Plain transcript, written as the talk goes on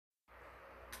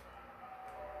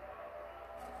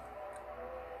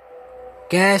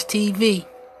Gas TV,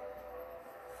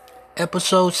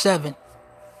 episode 7.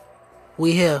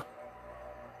 We here,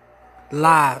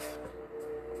 live.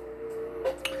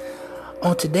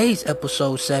 On today's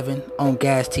episode 7 on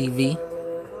Gas TV,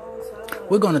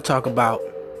 we're going to talk about,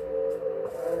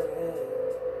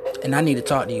 and I need to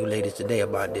talk to you ladies today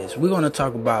about this. We're going to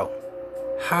talk about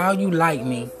how you like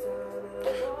me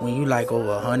when you like over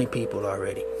 100 people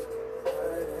already.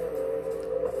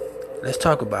 Let's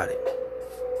talk about it.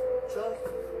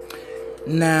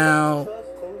 Now,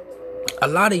 a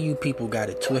lot of you people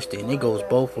got it twisted, and it goes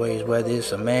both ways, whether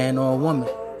it's a man or a woman.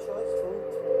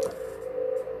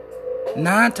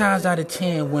 9 times out of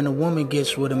 10, when a woman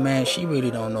gets with a man, she really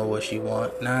don't know what she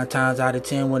want. 9 times out of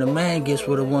 10, when a man gets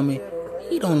with a woman,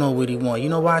 he don't know what he want. You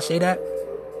know why I say that?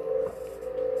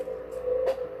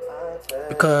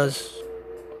 Because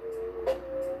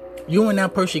you and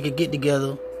that person could get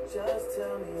together.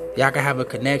 Y'all can have a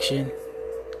connection.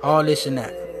 All this and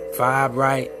that. Vibe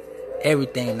right.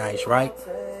 Everything nice, right?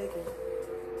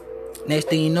 Next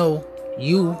thing you know,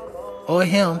 you or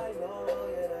him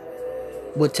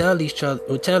would tell each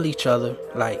other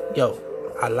like, yo,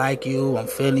 I like you, I'm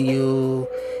feeling you,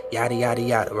 yada yada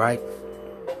yada, right?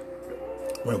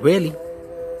 When really,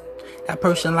 that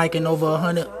person liking over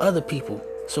 100 other people.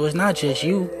 So it's not just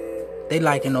you, they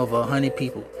liking over 100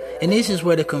 people. And this is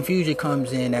where the confusion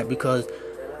comes in at, because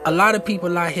a lot of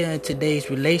people out here in today's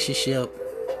relationship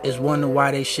is wondering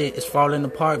why they shit is falling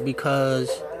apart,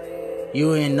 because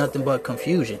you're in nothing but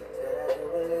confusion.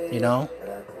 You know?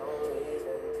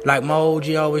 Like my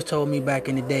OG always told me back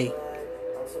in the day,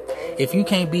 if you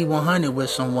can't be 100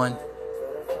 with someone,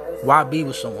 why be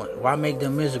with someone? Why make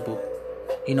them miserable?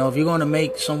 You know, if you're going to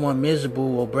make someone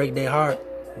miserable or break their heart,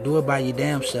 do it by your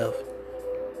damn self.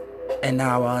 And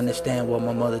now I understand what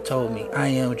my mother told me. I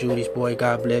am Judy's boy.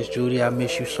 God bless Judy. I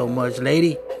miss you so much,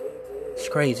 lady. It's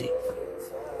crazy.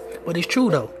 But it's true,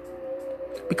 though.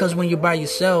 Because when you're by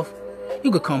yourself,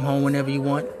 you could come home whenever you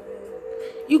want.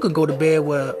 You could go to bed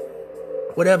with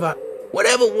whatever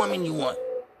woman you want.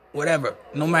 Whatever.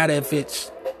 No matter if it's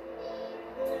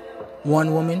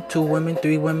 1 woman, 2 women,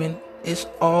 3 women. It's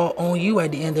all on you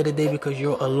at the end of the day, because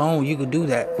you're alone. You could do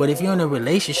that. But if you're in a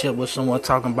relationship with someone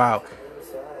talking about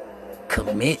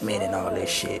commitment and all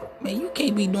this shit, man, you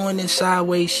can't be doing this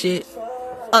sideways shit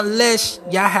unless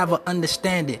y'all have an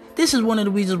understanding. This is one of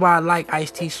the reasons why I like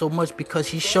Ice-T so much, because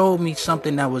he showed me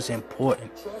something that was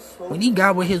important. When he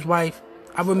got with his wife,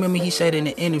 I remember he said in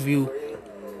an interview,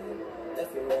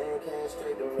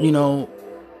 you know,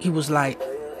 he was like,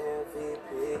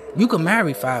 you can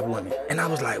marry 5 women. And I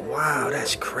was like, wow,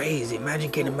 that's crazy.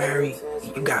 Imagine getting married,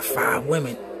 you got 5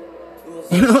 women.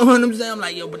 You know what I'm saying? I'm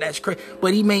like, yo, but that's crazy.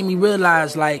 But he made me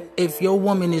realize, like, if your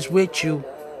woman is with you,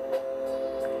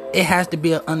 it has to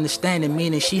be an understanding,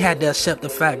 meaning she had to accept the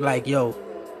fact, like, yo,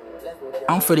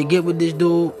 I'm finna get with this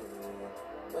dude.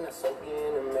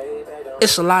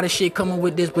 It's a lot of shit coming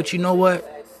with this, but you know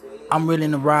what? I'm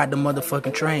willing to ride the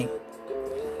motherfucking train.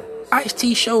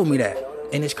 Ice-T showed me that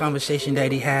in his conversation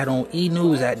that he had on E!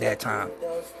 News at that time.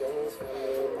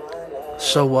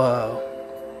 So,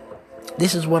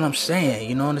 this is what I'm saying.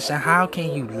 You know what I'm saying? How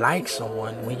can you like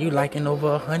someone when you liking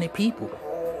over 100 people?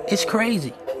 It's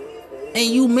crazy. And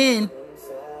you men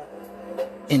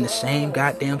in the same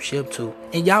goddamn ship too.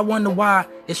 And y'all wonder why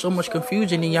there's so much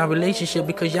confusion in y'all relationship,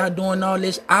 because y'all doing all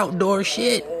this outdoor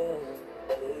shit.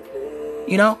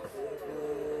 You know?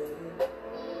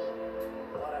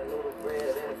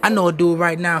 I know a dude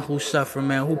right now who's suffering,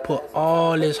 man, who put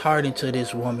all his heart into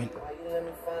this woman.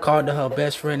 Called her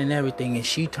best friend and everything, and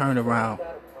she turned around,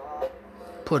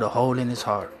 put a hole in his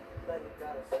heart.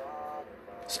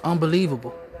 It's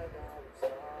unbelievable.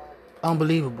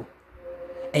 Unbelievable.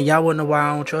 And y'all wonder why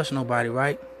I don't trust nobody,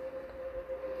 right?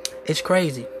 It's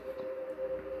crazy.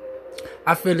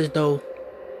 I feel as though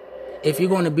if you're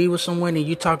going to be with someone and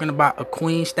you're talking about a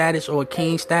queen status or a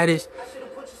king status,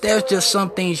 there's just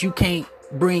some things you can't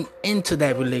bring into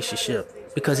that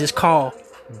relationship, because it's called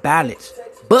balance.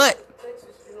 But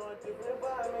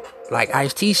like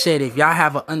Ice-T said, if y'all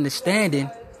have an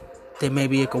understanding, then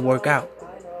maybe it could work out.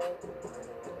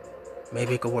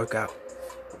 Maybe it could work out.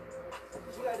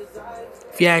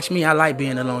 If you ask me, I like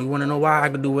being alone. You want to know why? I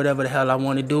can do whatever the hell I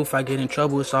want to do. If I get in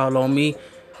trouble, it's all on me.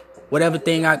 Whatever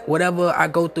I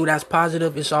go through that's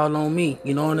positive, it's all on me.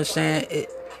 You know what I'm saying?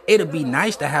 It'll be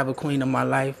nice to have a queen in my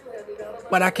life,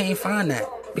 but I can't find that,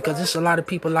 because there's a lot of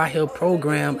people out here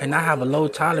programmed, and I have a low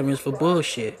tolerance for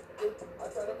bullshit.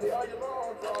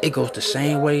 It goes the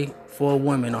same way for a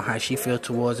woman on how she feels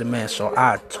towards a man. So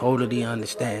I totally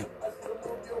understand.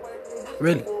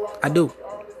 Really, I do.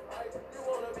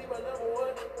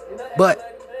 But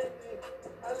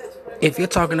If you're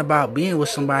talking about being with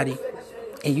somebody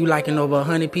and you liking over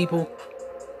 100 people,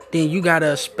 then you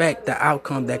gotta expect the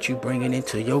outcome that you bringing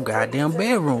into your goddamn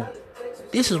bedroom.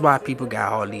 This is why people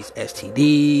got all these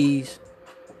STDs,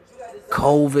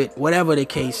 COVID, whatever the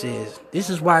case is. This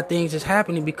is why things is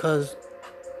happening, because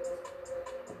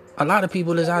a lot of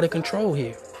people is out of control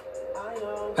here.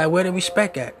 Like, where the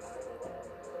respect at?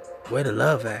 Where the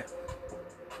love at?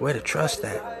 Where the trust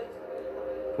at?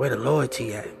 Where the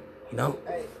loyalty at? You know?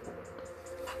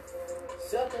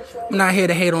 I'm not here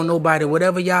to hate on nobody.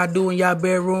 Whatever y'all do in y'all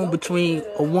bedroom between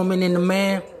a woman and a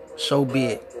man, so be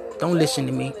it. Don't listen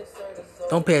to me.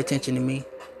 Don't pay attention to me.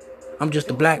 I'm just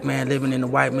a black man living in a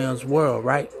white man's world,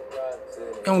 right?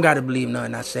 You don't gotta believe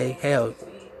nothing I say. Hell,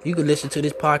 you could listen to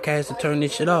this podcast and turn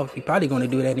this shit off. You're probably gonna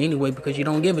do that anyway because you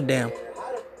don't give a damn.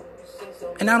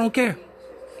 And I don't care.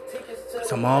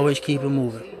 So I'm always keep it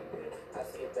moving.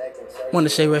 Want to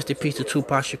say rest in peace to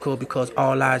Tupac Shakur, because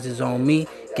all eyes is on me.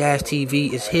 Gas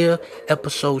TV is here,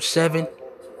 episode 7.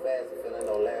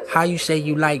 How you say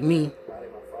you like me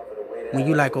when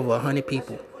you like over 100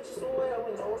 people?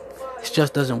 It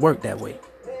just doesn't work that way.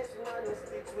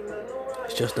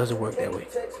 It just doesn't work that way.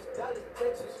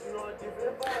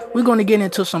 We're going to get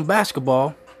into some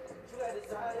basketball.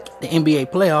 The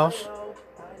NBA playoffs.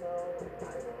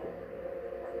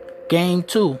 Game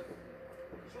 2.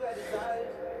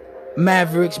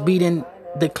 Mavericks beating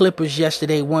the Clippers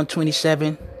yesterday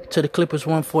 127 to the Clippers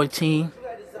 114.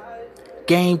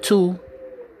 Game 2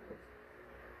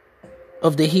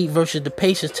 of the Heat versus the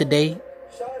Pacers today.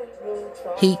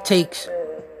 Heat takes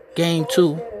game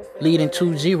 2, leading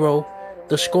 2-0.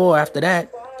 The score after that,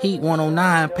 Heat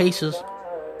 109, Pacers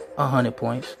 100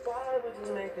 points.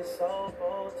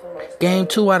 Game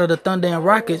 2 out of the Thunder and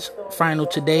Rockets final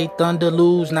today. Thunder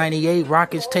lose 98,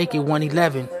 Rockets take it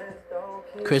 111.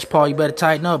 Chris Paul, you better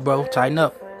tighten up, bro. Tighten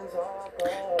up.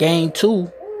 Game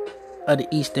 2 of the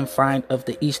Eastern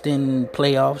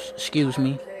playoffs. Excuse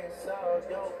me.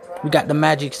 We got the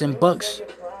Magics and Bucks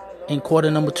in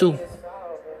quarter number 2.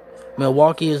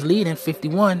 Milwaukee is leading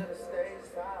 51.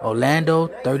 Orlando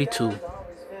 32.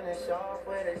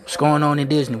 What's going on in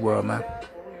Disney World, man?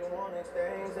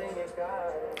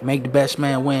 Make the best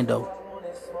man win, though.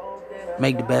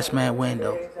 Make the best man win,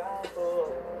 though.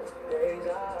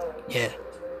 Yeah.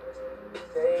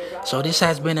 So this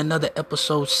has been another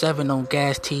episode 7 on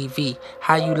Gas TV.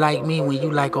 How you like me when you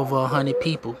like over 100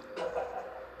 people?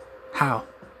 How?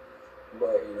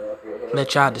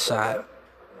 Let y'all decide.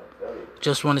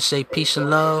 Just want to say peace and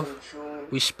love,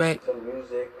 respect,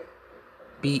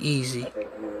 be easy.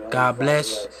 God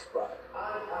bless.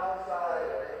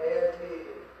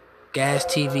 Gas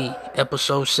TV,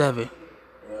 episode 7.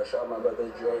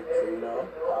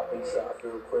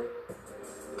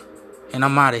 And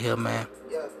I'm out of here, man.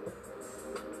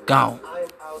 Gone. I'm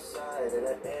outside in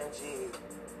an AMG,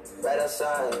 right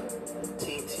outside,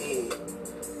 TT,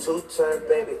 2-turn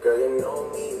baby girl, you know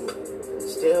me,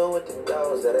 still with the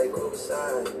dogs that I grew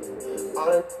beside, all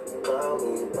the around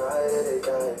me, probably they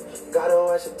die, gotta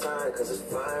watch your time, cause it's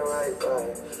flying right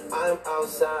by, I'm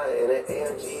outside in an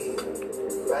AMG,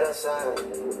 right outside,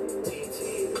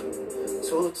 TT,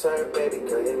 2-turn baby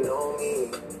girl, you know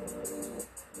me,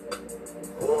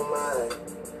 who am I,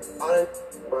 all the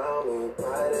around me,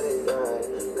 probably they die,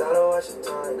 gotta watch your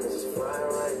time, cause it's flying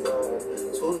right by,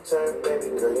 2-turn baby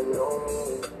girl, you know me.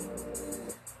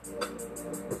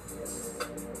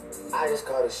 I just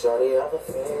caught a shorty off a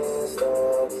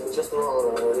Finsta, just threw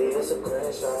on a hoodie, it's a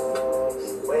Crenshaw.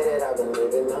 Way that I've been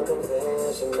living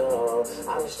unconventional,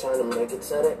 I'm just trying to make it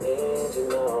to the end, you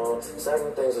know.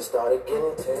 Certain things have started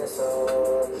getting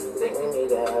tenser, think we need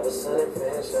to have a sudden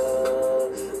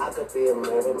adventure. I could be a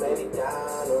man, but maybe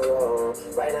down the road.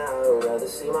 Right now I would rather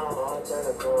see my heart turn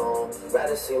to chrome,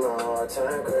 rather see my heart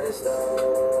turn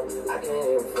crystal. I can't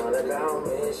even front a girl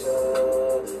miss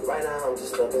you. Right now I'm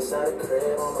just stuck inside the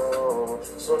crib on my own.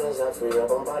 Soon as I free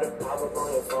up, I'm about to pop up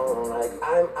on your phone. Like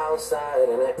I'm outside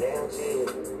in an AMG,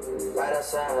 right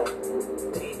outside,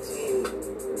 TT,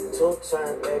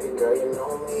 2-turn baby girl, you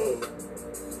know me.